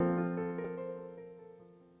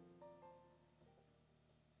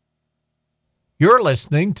You're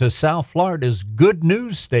listening to South Florida's good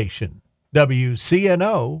news station,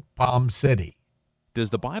 WCNO Palm City. Does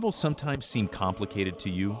the Bible sometimes seem complicated to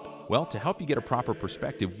you? Well, to help you get a proper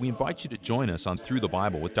perspective, we invite you to join us on Through the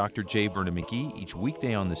Bible with Dr. J. Vernon McGee each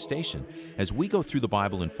weekday on this station as we go through the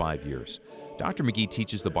Bible in 5 years. Dr. McGee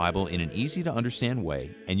teaches the Bible in an easy-to-understand way,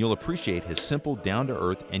 and you'll appreciate his simple,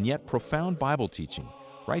 down-to-earth, and yet profound Bible teaching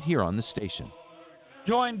right here on this station.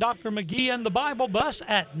 Join Dr. McGee and the Bible Bus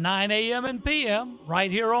at 9 a.m. and p.m. right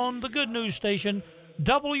here on the good news station,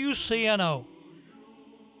 WCNO.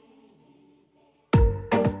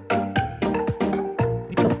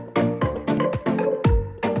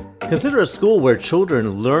 Consider a school where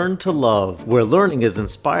children learn to love, where learning is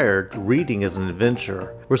inspired, reading is an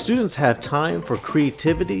adventure, where students have time for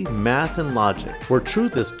creativity, math, and logic, where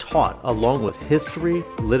truth is taught along with history,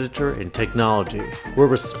 literature, and technology, where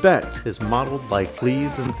respect is modeled like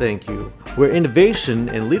please and thank you, where innovation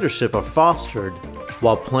and leadership are fostered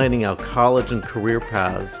while planning out college and career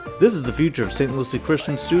paths. This is the future of St. Lucie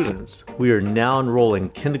Christian students. We are now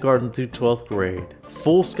enrolling kindergarten through 12th grade.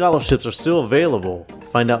 Full scholarships are still available.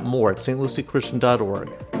 Find out more at stluciechristian.org.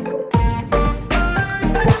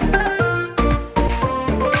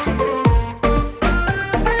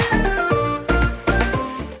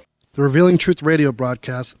 The Revealing Truth radio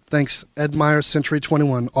broadcast thanks Ed Meyer Century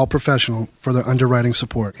 21 All Professional for their underwriting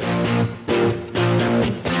support.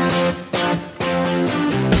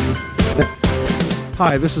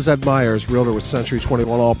 Hi, this is Ed Myers, Realtor with Century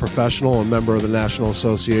 21 All Professional and member of the National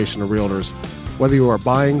Association of Realtors. Whether you are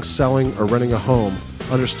buying, selling, or renting a home,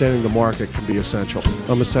 understanding the market can be essential.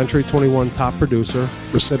 I'm a Century 21 top producer,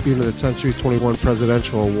 recipient of the Century 21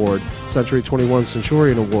 Presidential Award, Century 21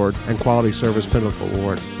 Centurion Award, and Quality Service Pinnacle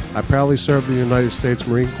Award. I proudly served the United States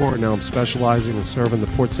Marine Corps, and now I'm specializing in serving the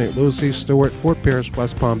Port St. Lucie, Stewart, Fort Pierce,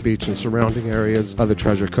 West Palm Beach, and surrounding areas of the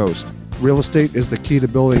Treasure Coast. Real estate is the key to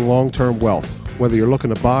building long-term wealth. Whether you're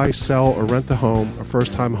looking to buy, sell, or rent a home, a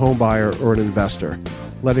first-time home buyer, or an investor,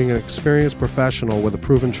 letting an experienced professional with a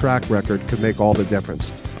proven track record can make all the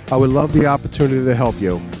difference. I would love the opportunity to help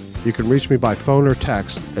you. You can reach me by phone or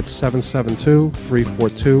text at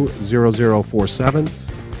 772-342-0047.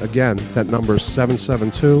 Again, that number is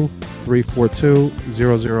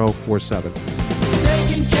 772-342-0047.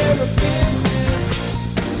 Taking care of business.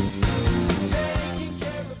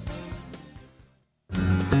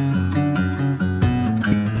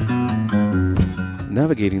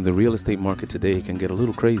 Navigating the real estate market today can get a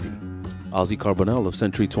little crazy. Ozzy Carbonell of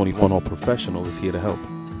Century 21 All Professional is here to help.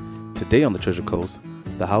 Today on the Treasure Coast,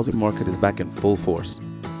 the housing market is back in full force.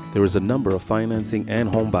 There is a number of financing and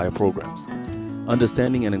home buyer programs.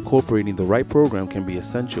 Understanding and incorporating the right program can be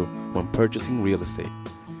essential when purchasing real estate.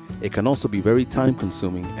 It can also be very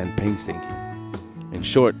time-consuming and painstaking. In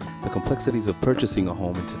short, the complexities of purchasing a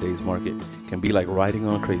home in today's market can be like riding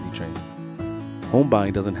on a crazy train. Home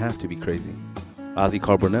buying doesn't have to be crazy. Ozzy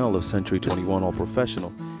Carbonell of Century 21 All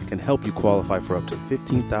Professional can help you qualify for up to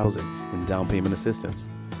 $15,000 in down payment assistance.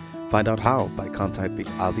 Find out how by contacting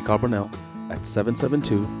Ozzy Carbonell at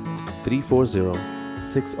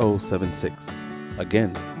 772-340-6076.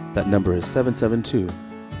 Again, that number is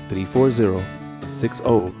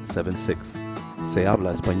 772-340-6076. Se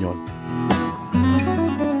habla español.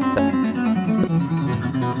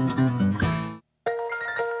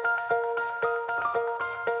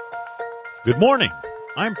 Good morning.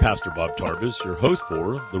 I'm Pastor Bob Tarvis, your host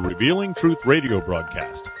for the Revealing Truth radio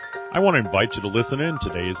broadcast. I want to invite you to listen in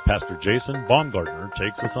today as Pastor Jason Baumgartner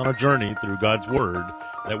takes us on a journey through God's Word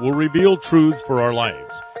that will reveal truths for our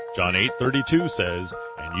lives. John 8:32 says,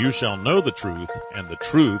 "And you shall know the truth, and the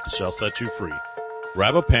truth shall set you free."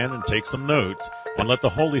 Grab a pen and take some notes, and let the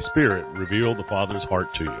Holy Spirit reveal the Father's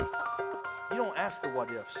heart to you. You don't ask for what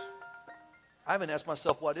ifs. I haven't asked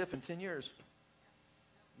myself what if in 10 years.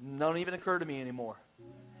 Don't even occur to me anymore.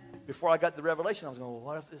 Before I got the revelation, I was going, well,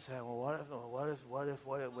 what if this happened? Well, what if?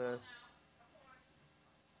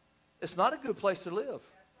 It's not a good place to live.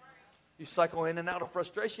 You cycle in and out of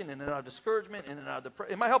frustration, in and out of discouragement, in and out of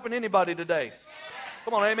depression. Am I helping anybody today?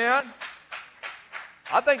 Come on, amen?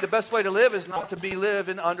 I think the best way to live is not to be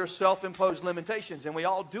living under self-imposed limitations, and we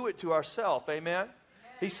all do it to ourselves, amen?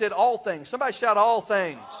 He said all things. Somebody shout all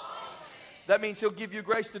things. That means he'll give you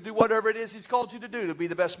grace to do whatever it is he's called you to do. To be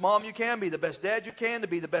the best mom you can, be the best dad you can, to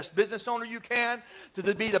be the best business owner you can, to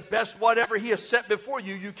be the best whatever he has set before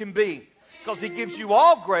you, you can be. Because he gives you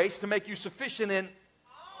all grace to make you sufficient in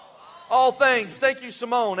all things. Thank you,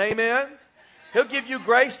 Simone. Amen. He'll give you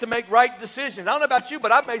grace to make right decisions. I don't know about you,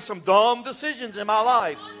 but I've made some dumb decisions in my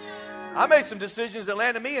life. I made some decisions that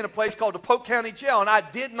landed me in a place called the Polk County Jail, and I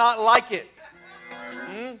did not like it.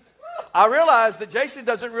 I realize that Jason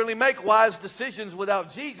doesn't really make wise decisions without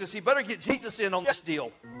Jesus. He better get Jesus in on this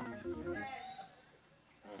deal.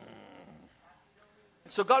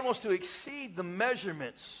 So God wants to exceed the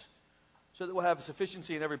measurements so that we'll have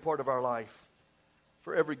sufficiency in every part of our life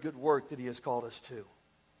for every good work that He has called us to.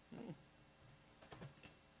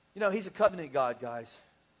 You know, He's a covenant God, guys.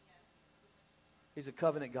 He's a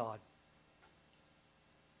covenant God.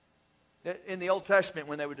 In the Old Testament,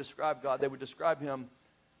 when they would describe God, they would describe Him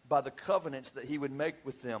by the covenants that He would make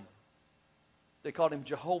with them. They called Him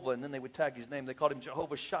Jehovah, and then they would tag His name. They called Him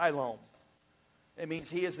Jehovah Shalom. It means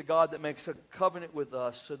He is the God that makes a covenant with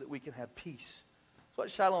us so that we can have peace. That's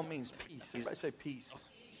what Shalom means, peace. I say peace.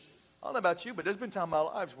 I don't know about you, but there's been times in my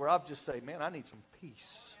lives where I've just said, man, I need some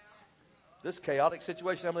peace. This chaotic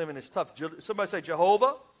situation I'm living in is tough. Somebody say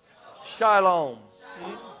Jehovah Shalom.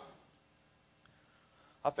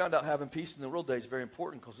 I found out having peace in the real day is very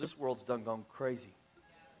important because this world's done gone crazy.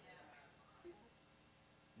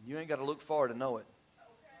 You ain't got to look far to know it.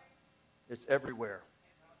 It's everywhere.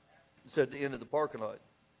 It's at the end of the parking lot.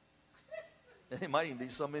 It might even be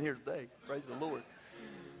some in here today. Praise the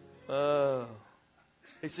Lord.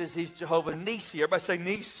 He says He's Jehovah Nisi. Everybody say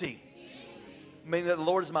Nisi. Meaning that the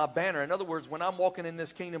Lord is my banner. In other words, when I'm walking in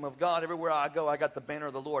this kingdom of God, everywhere I go, I got the banner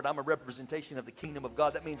of the Lord. I'm a representation of the kingdom of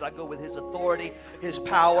God. That means I go with His authority, His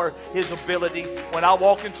power, His ability. When I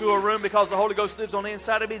walk into a room, because the Holy Ghost lives on the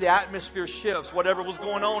inside of me, the atmosphere shifts. Whatever was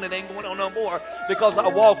going on, it ain't going on no more because I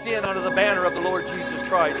walked in under the banner of the Lord Jesus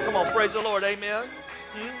Christ. Come on, praise the Lord, amen.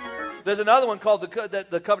 There's another one called the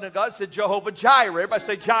covenant of God. It said Jehovah Jireh. Everybody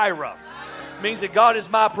say Jireh. It means that God is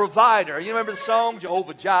my provider. You remember the song,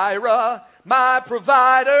 Jehovah Jireh? My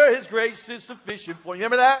provider, His grace is sufficient for you.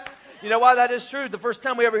 Remember that? You know why that is true? The first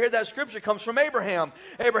time we ever hear that scripture comes from Abraham.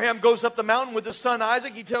 Abraham goes up the mountain with his son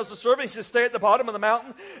Isaac. He tells the servant, he says, stay at the bottom of the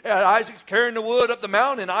mountain. Isaac's carrying the wood up the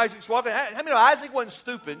mountain, and Isaac's walking. How many know Isaac wasn't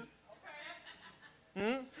stupid?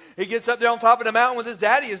 He gets up there on top of the mountain with his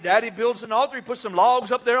daddy. His daddy builds an altar. He puts some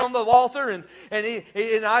logs up there on the altar, and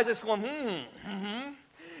Isaac's going,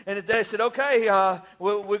 And his dad said, okay,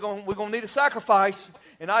 we're going to need a sacrifice.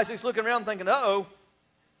 And Isaac's looking around thinking, uh-oh.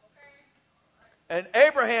 And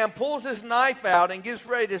Abraham pulls his knife out and gets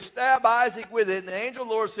ready to stab Isaac with it. And the angel of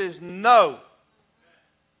the Lord says, no.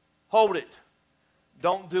 Hold it.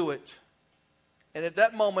 Don't do it. And at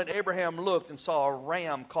that moment, Abraham looked and saw a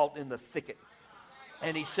ram caught in the thicket.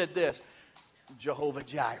 And he said this, Jehovah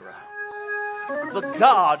Jireh, the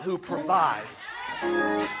God who provides.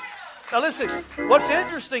 Now listen, what's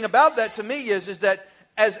interesting about that to me is that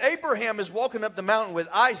as Abraham is walking up the mountain with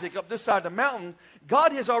Isaac up this side of the mountain,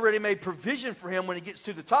 God has already made provision for him when he gets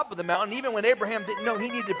to the top of the mountain, even when Abraham didn't know he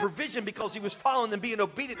needed provision because he was following and being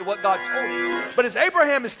obedient to what God told him. But as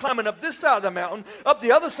Abraham is climbing up this side of the mountain, up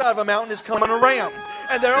the other side of the mountain is coming a ram.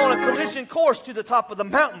 And they're on a collision course to the top of the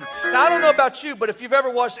mountain. Now, I don't know about you, but if you've ever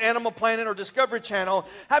watched Animal Planet or Discovery Channel,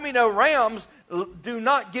 how many know rams do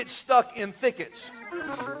not get stuck in thickets?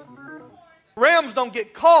 Rams don't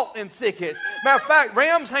get caught in thickets. Matter of fact,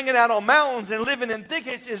 rams hanging out on mountains and living in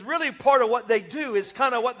thickets is really part of what they do. It's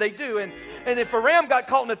kind of what they do. And if a ram got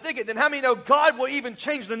caught in a thicket, then how many know God will even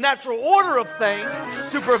change the natural order of things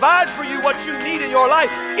to provide for you what you need in your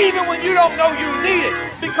life, even when you don't know you need it.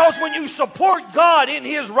 Because when you support God in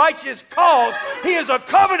His righteous cause, He is a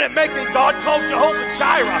covenant-making God called Jehovah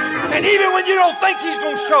Jireh. And even when you don't think He's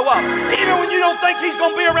going to show up, even when you don't think He's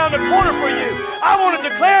going to be around the corner for you, I want to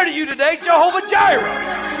declare to you today, Jehovah Jireh.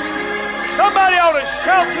 Somebody ought to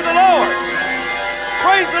shout to the Lord.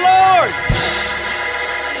 Praise the Lord.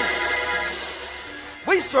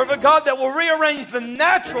 We serve a God that will rearrange the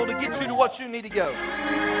natural to get you to what you need to go.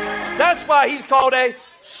 That's why He's called a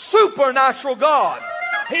supernatural God.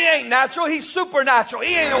 He ain't natural, He's supernatural.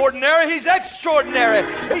 He ain't ordinary, He's extraordinary.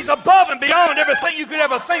 He's above and beyond everything you could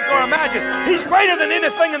ever think or imagine. He's greater than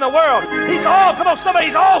anything in the world. He's all, come on somebody,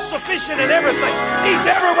 He's all sufficient in everything. He's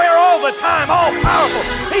everywhere all the time, all powerful.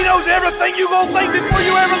 He knows everything you're going to think before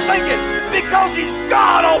you ever think it, because He's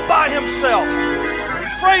God all by Himself.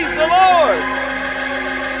 Praise the Lord.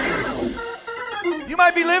 You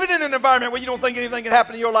might be living in an environment where you don't think anything can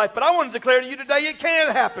happen in your life, but I want to declare to you today it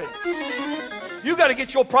can happen. You got to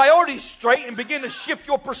get your priorities straight and begin to shift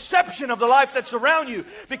your perception of the life that's around you,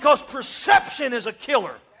 because perception is a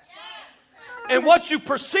killer. And what you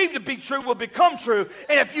perceive to be true will become true.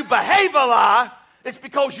 And if you behave a lie, it's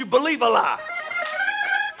because you believe a lie.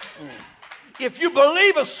 If you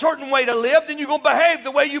believe a certain way to live, then you're going to behave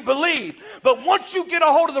the way you believe. But once you get a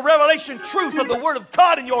hold of the revelation truth of the Word of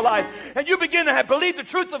God in your life, and you begin to believe the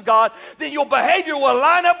truth of God, then your behavior will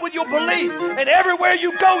line up with your belief. And everywhere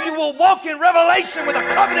you go, you will walk in revelation with a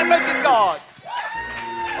covenant-making God.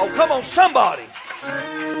 Oh, come on, somebody.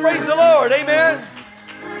 Praise the Lord. Amen.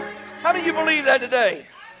 How many of you believe that today?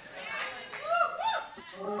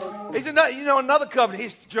 He's another covenant.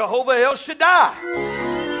 He's Jehovah El Shaddai.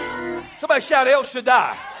 Somebody shout El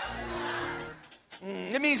Shaddai.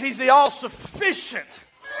 It means he's the all-sufficient.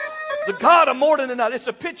 The God of more than enough. It's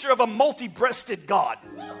a picture of a multi-breasted God.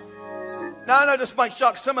 Now, I know this might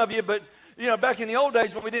shock some of you, but, back in the old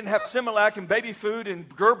days when we didn't have Similac and baby food and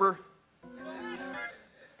Gerber,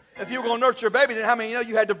 if you were going to nurture a baby, then how many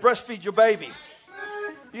you had to breastfeed your baby?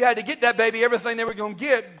 You had to get that baby everything they were going to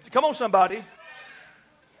get. Come on, somebody.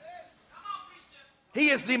 He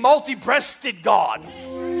is the multi-breasted God.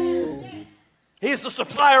 He is the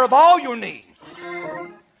supplier of all your needs.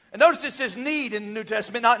 And notice it says need in the New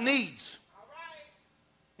Testament, not needs.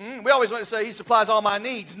 We always want to say he supplies all my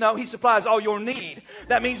needs. No, he supplies all your need.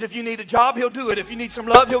 That means if you need a job, he'll do it. If you need some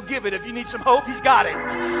love, he'll give it. If you need some hope, he's got it.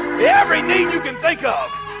 Every need you can think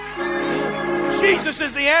of. Jesus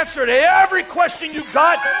is the answer to every question you've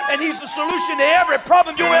got, and he's the solution to every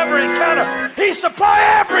problem you'll ever encounter. He supplies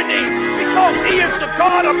every need because he is the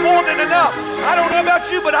God of more than enough. I don't know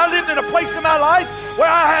about you, but I lived in a place in my life where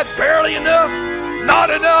I had barely enough, not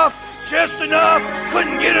enough, just enough,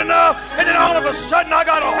 couldn't get enough, and then all of a sudden I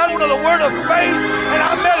got a hold of the word of faith, and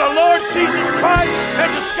I met the Lord Jesus Christ and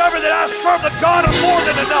discovered that I serve the God of more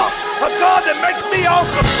than enough, a God that makes me all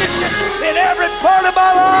sufficient in every part of my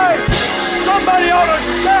life. Somebody ought to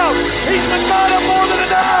shout, he's the God of more than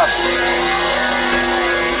enough.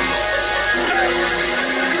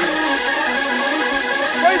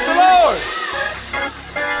 Praise the Lord.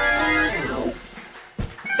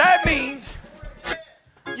 That means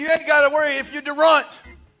you ain't got to worry if you're Durant.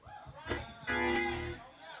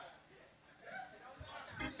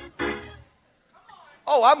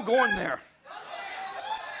 Oh, I'm going there.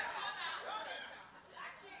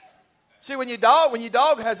 See, when your dog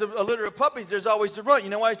has a litter of puppies, there's always Durant.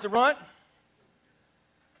 You know why it's Durant?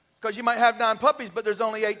 Because you might have 9 puppies, but there's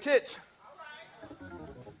only 8 tits.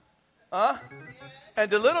 Huh?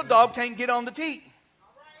 And the little dog can't get on the teat.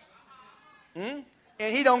 And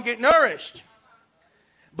he don't get nourished.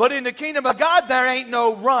 But in the kingdom of God, there ain't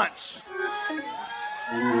no runts.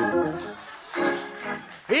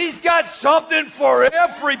 He's got something for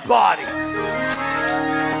everybody.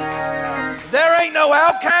 There ain't no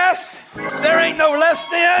outcast. There ain't no less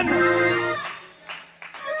than.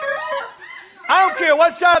 I don't care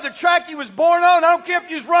what side of the track you was born on. I don't care if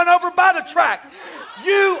you was run over by the track.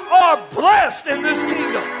 You are blessed in this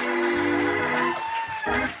kingdom.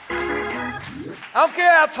 I don't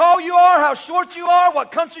care how tall you are, how short you are,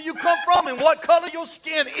 what country you come from, and what color your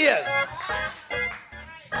skin is.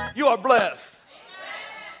 You are blessed.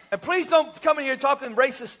 And please don't come in here talking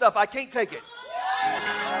racist stuff. I can't take it.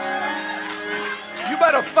 You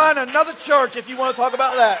better find another church if you want to talk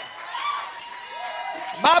about that.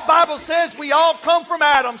 My Bible says we all come from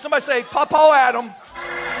Adam. Somebody say, Papa Adam.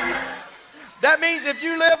 That means if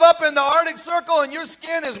you live up in the Arctic Circle and your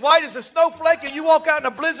skin is white as a snowflake and you walk out in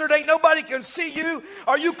a blizzard, ain't nobody can see you,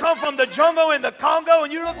 or you come from the jungle in the Congo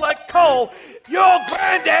and you look like coal, your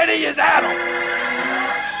granddaddy is Adam.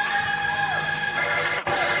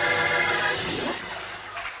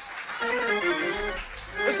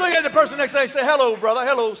 Let's look at the person next to you and say, hello, brother,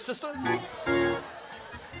 hello, sister.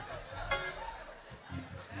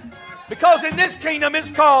 Because in this kingdom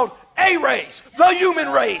it's called a race, the human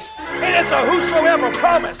race. And it's a whosoever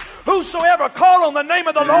promise. Whosoever call on the name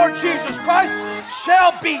of the Lord Jesus Christ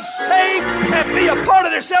shall be saved and be a part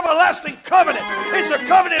of this everlasting covenant. It's a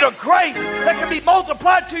covenant of grace that can be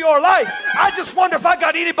multiplied to your life. I just wonder if I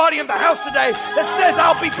got anybody in the house today that says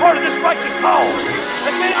I'll be part of this righteous cause.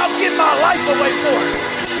 That says I'll give my life away for it.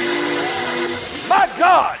 My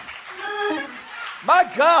God. My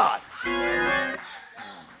God.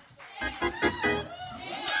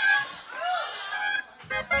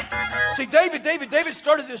 See, David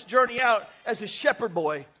started this journey out as a shepherd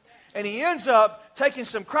boy, and he ends up taking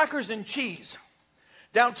some crackers and cheese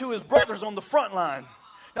down to his brothers on the front line.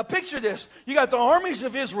 Now picture this. You got the armies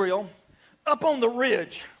of Israel up on the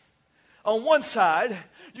ridge on one side.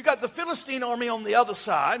 You got the Philistine army on the other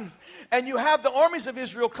side. And you have the armies of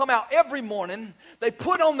Israel come out every morning. They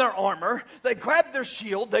put on their armor. They grab their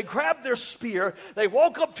shield. They grab their spear. They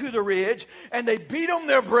walk up to the ridge. And they beat on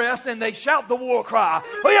their breast. And they shout the war cry.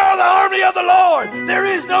 We are the army of the Lord. There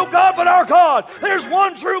is no God but our God. There's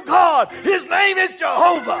one true God. His name is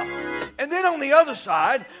Jehovah. And then on the other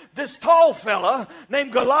side, this tall fella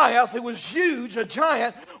named Goliath, who was huge, a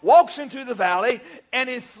giant, walks into the valley. And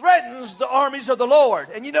he threatens the armies of the Lord.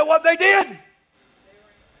 And you know what they did?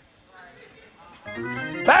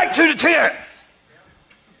 Back to the tent.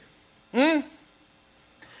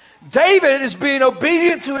 David is being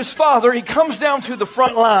obedient to his father. He comes down to the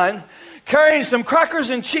front line carrying some crackers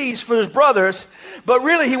and cheese for his brothers, but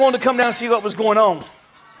really he wanted to come down and see what was going on.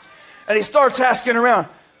 And he starts asking around,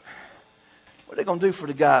 what are they going to do for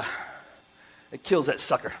the guy that kills that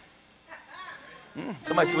sucker?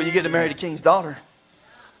 Somebody said, well, you get to marry the king's daughter.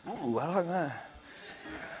 Ooh, I like that.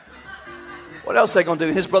 What else are they going to do?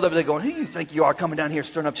 And his brother over there going, who do you think you are coming down here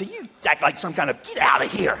stirring up to you? Act like some kind of, get out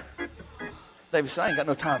of here. David said, I ain't got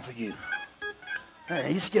no time for you. Hey,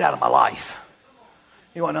 you just get out of my life.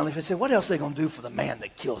 He went down there and said, what else are they going to do for the man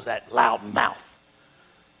that kills that loud mouth?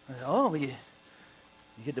 I said, oh, you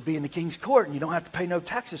get to be in the king's court and you don't have to pay no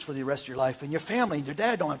taxes for the rest of your life, and your family and your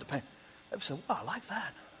dad don't have to pay. David said, wow, I like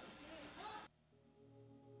that.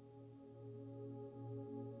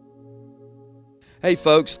 Hey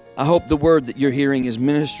folks, I hope the word that you're hearing is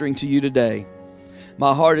ministering to you today.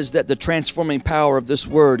 My heart is that the transforming power of this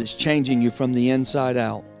word is changing you from the inside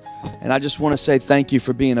out. And I just want to say thank you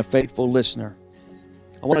for being a faithful listener.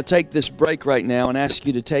 I want to take this break right now and ask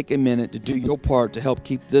you to take a minute to do your part to help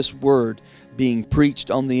keep this word being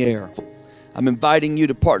preached on the air. I'm inviting you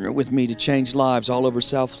to partner with me to change lives all over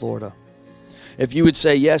South Florida. If you would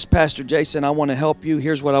say, yes, Pastor Jason, I want to help you,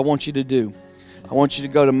 here's what I want you to do. I want you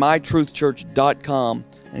to go to mytruthchurch.com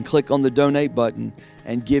and click on the donate button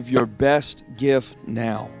and give your best gift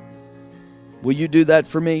now. Will you do that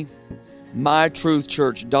for me?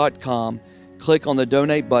 mytruthchurch.com. Click on the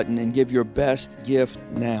donate button and give your best gift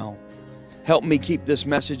now. Help me keep this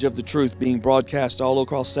message of the truth being broadcast all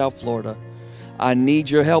across South Florida. I need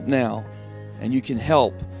your help now, and you can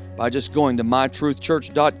help by just going to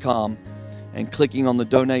mytruthchurch.com and clicking on the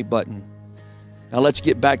donate button. Now let's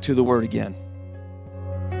get back to the word again.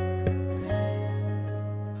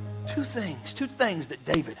 Two things that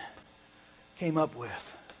David came up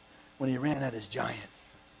with when he ran at his giant.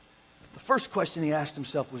 The first question he asked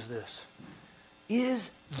himself was this: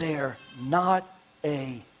 is there not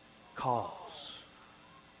a cause?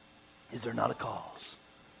 Is there not a cause?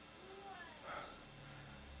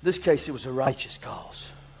 In this case, it was a righteous cause.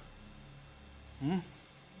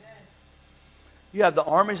 You have the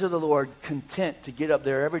armies of the Lord content to get up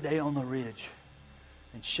there every day on the ridge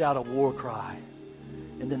and shout a war cry.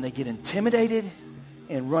 And then they get intimidated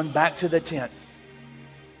and run back to the tent.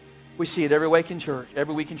 We see it every week in church.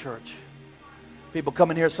 People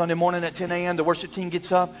come in here Sunday morning at 10 a.m. The worship team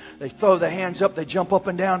gets up. They throw their hands up. They jump up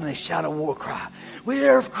and down and they shout a war cry.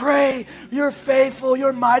 We're great. You're faithful.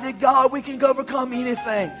 You're mighty God. We can overcome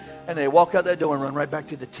anything. And they walk out that door and run right back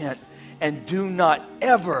to the tent and do not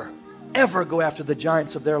ever go after the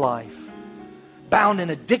giants of their life. Bound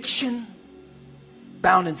in addiction,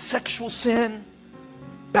 bound in sexual sin,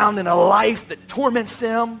 bound in a life that torments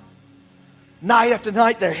them. Night after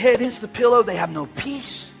night, their head hits the pillow. They have no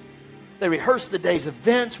peace. They rehearse the day's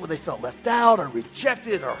events where they felt left out or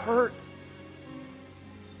rejected or hurt.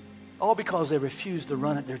 All because they refused to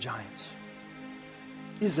run at their giants.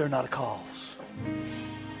 Is there not a cause?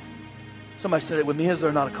 Somebody said it with me. Is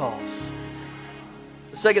there not a cause?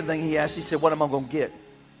 The second thing he asked, he said, what am I going to get?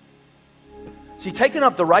 See, taking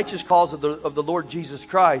up the righteous cause of the Lord Jesus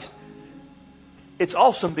Christ, it's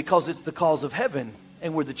awesome because it's the cause of heaven,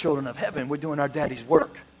 and we're the children of heaven. We're doing our daddy's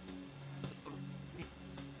work.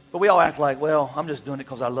 But we all act like, well, I'm just doing it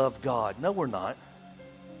because I love God. No, we're not.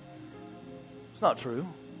 It's not true.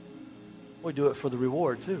 We do it for the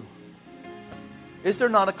reward too. Is there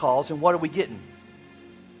not a cause, and what are we getting?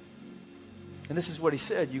 And this is what he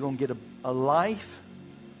said: you're going to get a life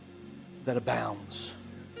that abounds.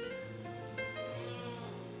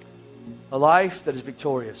 A life that is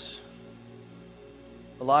victorious.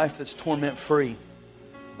 A life that's torment-free.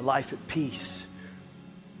 A life at peace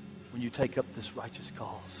when you take up this righteous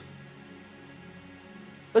cause.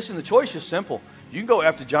 Listen, the choice is simple. You can go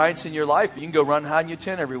after giants in your life, you can go run hide in your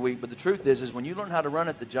tent every week, but the truth is when you learn how to run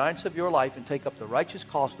at the giants of your life and take up the righteous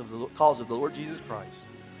cause of the Lord Jesus Christ,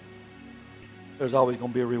 there's always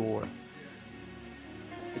going to be a reward.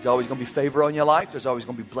 There's always going to be favor on your life. There's always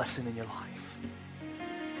going to be blessing in your life.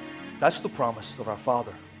 That's the promise of our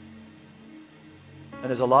Father. And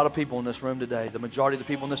there's a lot of people in this room today, the majority of the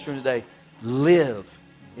people in this room today live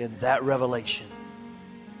in that revelation.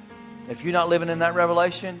 If you're not living in that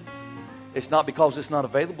revelation, it's not because it's not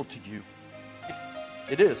available to you.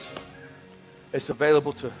 It is. It's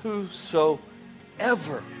available to whosoever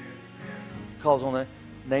calls on the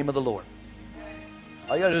name of the Lord.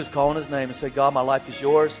 All you got to do is call on his name and say, God, my life is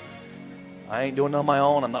yours. I ain't doing it on my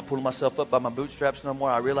own. I'm not pulling myself up by my bootstraps no more.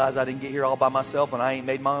 I realize I didn't get here all by myself and I ain't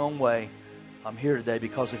made my own way. I'm here today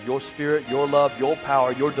because of your spirit, your love, your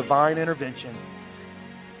power, your divine intervention.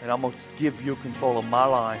 And I'm going to give you control of my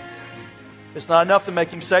life. It's not enough to make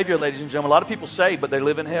him Savior, ladies and gentlemen. A lot of people say, but they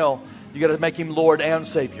live in hell. You got to make him Lord and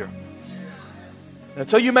Savior. And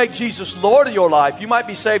until you make Jesus Lord of your life, you might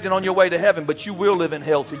be saved and on your way to heaven, but you will live in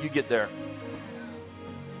hell till you get there.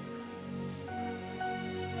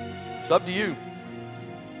 It's up to you.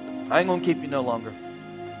 I ain't going to keep you no longer.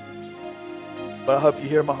 But I hope you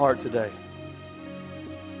hear my heart today.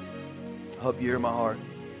 I hope you hear my heart.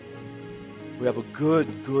 We have a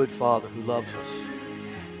good, good Father who loves us.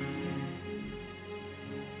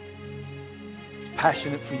 He's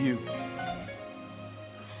passionate for you.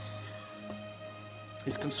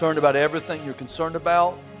 He's concerned about everything you're concerned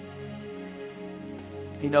about.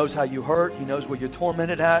 He knows how you hurt. He knows where you're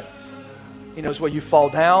tormented at. He knows where you fall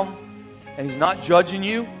down. And He's not judging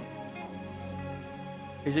you.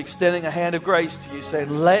 He's extending a hand of grace to you, saying,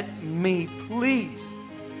 let me please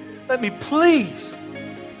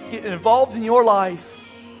get involved in your life.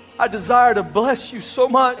 I desire to bless you so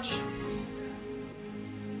much.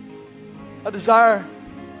 I desire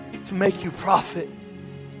to make you profit.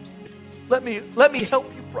 Let me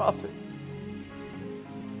help you profit.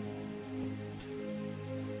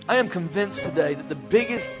 I am convinced today that the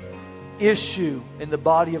biggest issue in the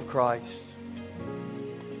body of Christ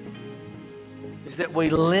is that we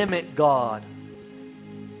limit God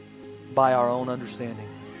by our own understanding.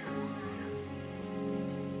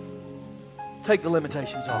 Take the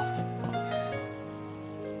limitations off.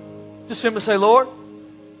 Just simply say, Lord,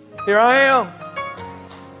 here I am.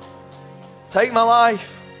 Take my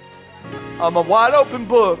life. I'm a wide open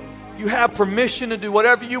book. You have permission to do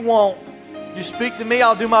whatever you want. You speak to me,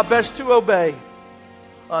 I'll do my best to obey.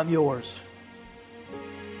 I'm yours.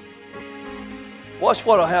 Watch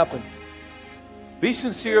what'll happen. Be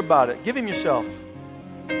sincere about it. Give Him yourself.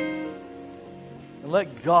 And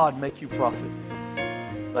let God make you profit.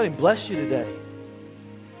 Let Him bless you today.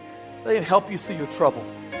 Let Him help you through your trouble.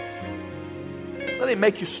 Let Him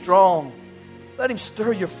make you strong. Let Him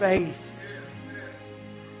stir your faith.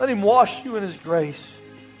 Let Him wash you in His grace.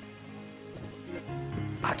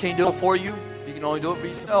 I can't do it for you. You can only do it for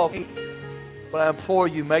yourself. But I implore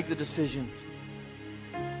you, make the decision.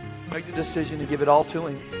 Make the decision to give it all to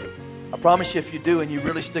Him. I promise you, if you do and you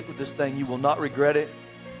really stick with this thing, you will not regret it.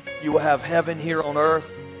 You will have heaven here on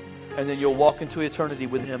earth, and then you'll walk into eternity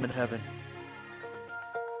with Him in heaven.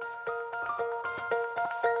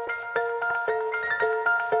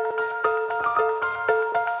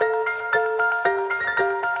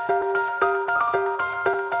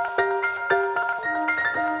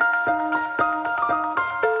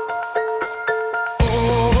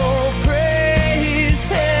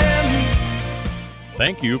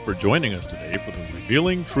 Thank you for joining us today for the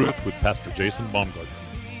Revealing Truth with Pastor Jason Baumgartner.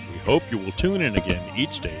 We hope you will tune in again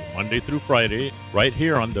each day, Monday through Friday, right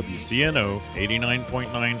here on WCNO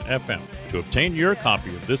 89.9 FM. To obtain your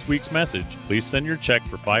copy of this week's message, please send your check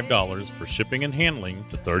for $5 for shipping and handling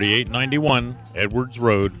to 3891 Edwards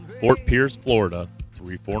Road, Fort Pierce, Florida,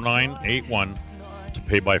 34981. To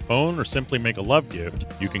pay by phone or simply make a love gift,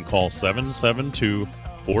 you can call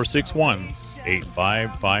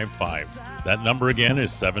 772-461-8555. That number again is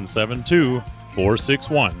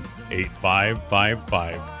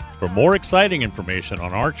 772-461-8555. For more exciting information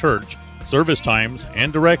on our church, service times,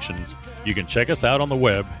 and directions, you can check us out on the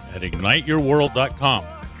web at igniteyourworld.com.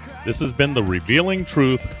 This has been The Revealing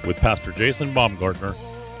Truth with Pastor Jason Baumgartner,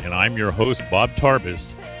 and I'm your host, Bob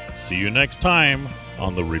Tarbis. See you next time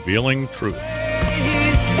on The Revealing Truth.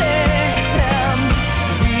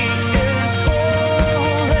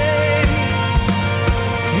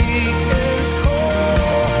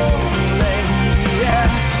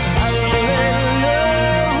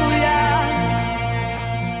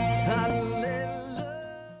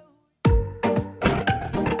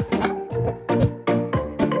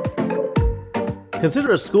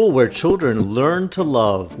 Consider a school where children learn to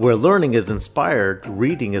love, where learning is inspired,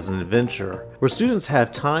 reading is an adventure, where students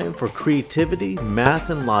have time for creativity,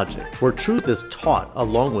 math, and logic, where truth is taught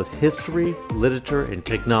along with history, literature, and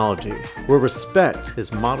technology, where respect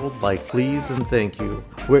is modeled like please and thank you,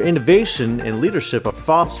 where innovation and leadership are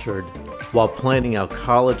fostered while planning out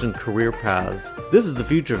college and career paths. This is the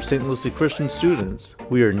future of St. Lucie Christian students.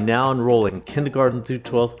 We are now enrolling kindergarten through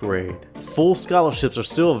 12th grade. Full scholarships are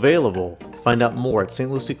still available. Find out more at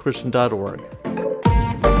stluciechristian.org.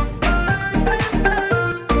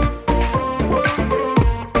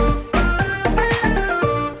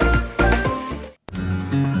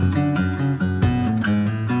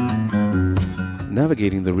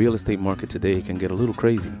 Navigating the real estate market today can get a little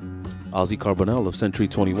crazy. Ozzy Carbonell of Century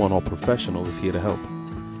 21 All Professional is here to help.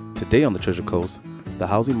 Today on the Treasure Coast, the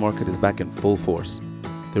housing market is back in full force.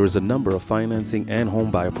 There is a number of financing and home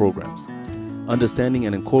buyer programs. Understanding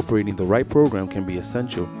and incorporating the right program can be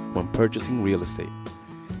essential when purchasing real estate.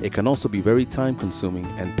 It can also be very time-consuming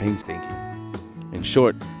and painstaking. In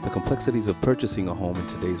short, the complexities of purchasing a home in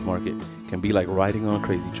today's market can be like riding on a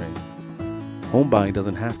crazy train. Home buying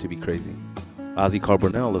doesn't have to be crazy. Ozzy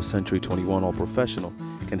Carbonell of Century 21 All Professional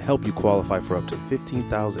can help you qualify for up to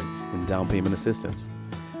 $15,000 in down payment assistance.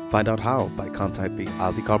 Find out how by contacting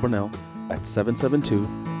Ozzy Carbonell at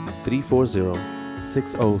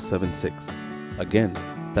 772-340-6076. Again,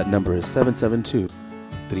 that number is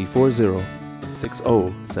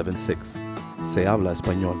 772-340-6076. Se habla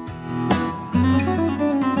español.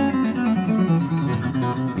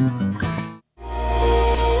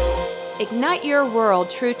 Ignite Your World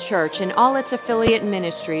True Church and all its affiliate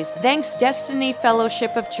ministries thanks Destiny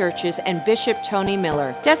Fellowship of Churches and Bishop Tony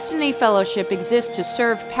Miller. Destiny Fellowship exists to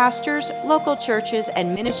serve pastors, local churches,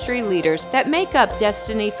 and ministry leaders that make up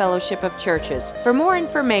Destiny Fellowship of Churches. For more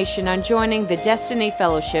information on joining the Destiny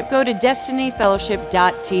Fellowship, go to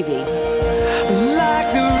destinyfellowship.tv.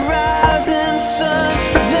 Like the rising sun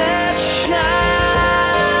that shines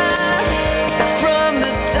from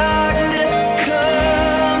the darkness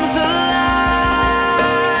comes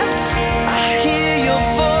alive. I hear your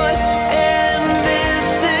voice and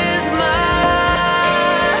this is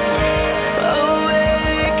my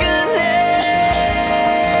awakening.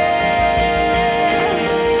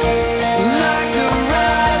 Like the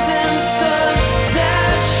rising sun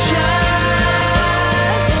that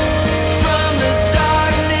shines from the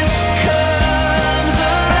darkness comes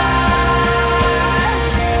alive.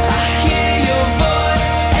 I hear your voice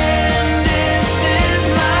and this is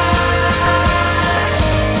my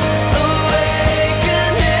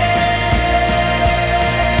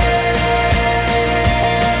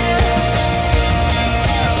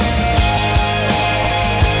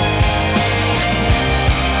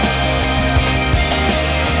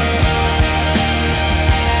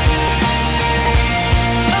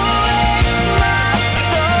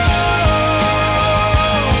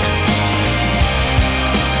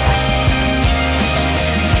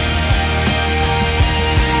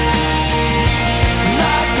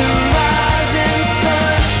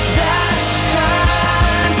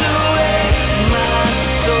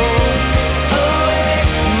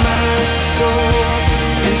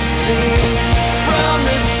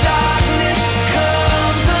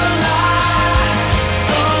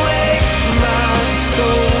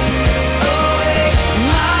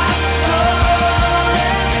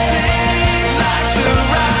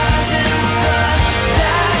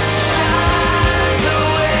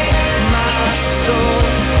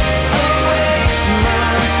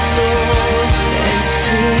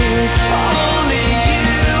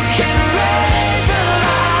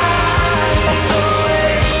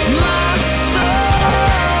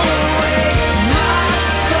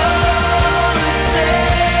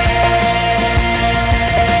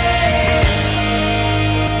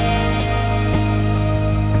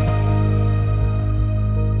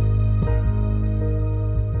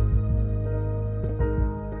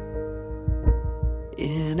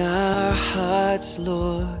in our hearts,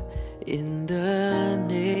 Lord, in the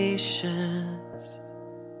nations,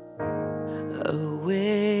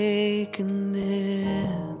 awakening.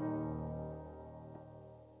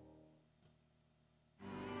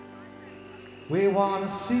 We wanna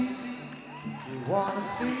see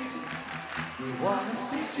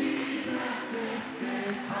Jesus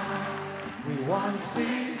lifted high. We wanna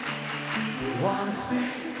see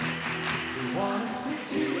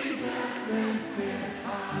Jesus lifted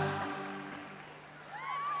high.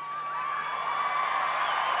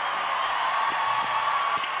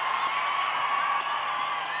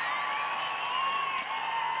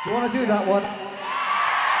 Do you want to do that one?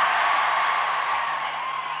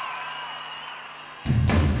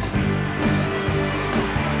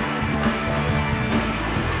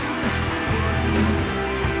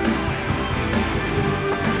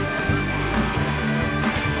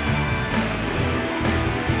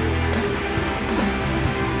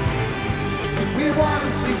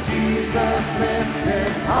 Jesus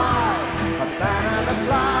lifted high, a banner that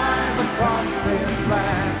flies across this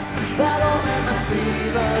land, that all men might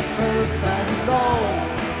see the truth and know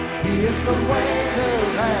He is the way to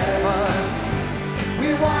heaven.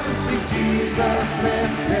 We want to see Jesus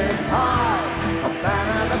lifted high, a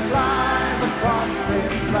banner that flies across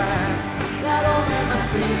this land, that all men might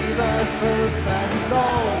see the truth and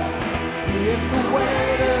know He is the way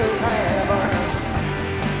to heaven.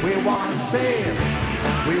 We want to see Him.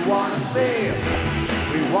 We want to see Him.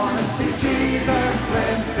 We want to see Jesus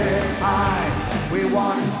lifted high. We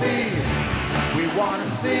want to see Him. We want to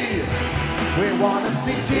see Him. We want to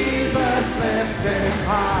see Jesus lifted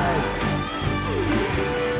high.